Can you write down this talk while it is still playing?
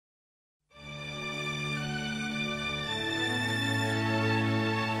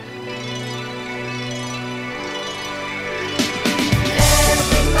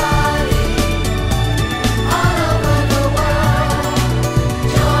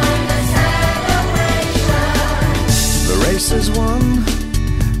one,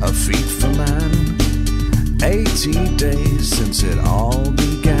 a feat for man. 80 days since it all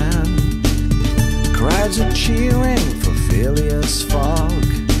began. Crowds are cheering for Phileas Fogg.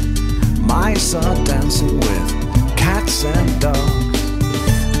 Mice are dancing with cats and dogs.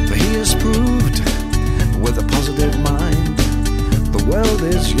 For he has proved with a positive mind, the world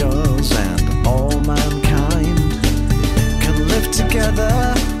is yours and all mankind can live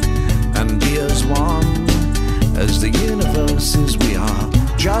together and be as one. As the universe is, we are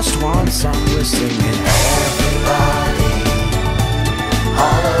just one song we're singing. Everybody,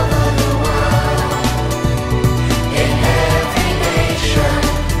 all over the world, in every nation.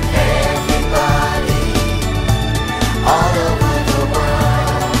 Everybody, all over the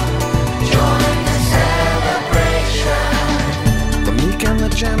world, join the celebration. The meek and the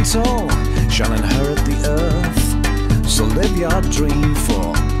gentle shall inherit the earth. So live your dream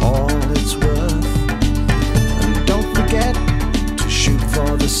for all it's worth. Don't forget to shoot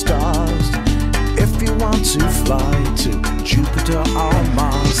for the stars if you want to fly to Jupiter or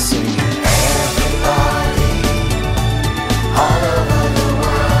Mars, singing.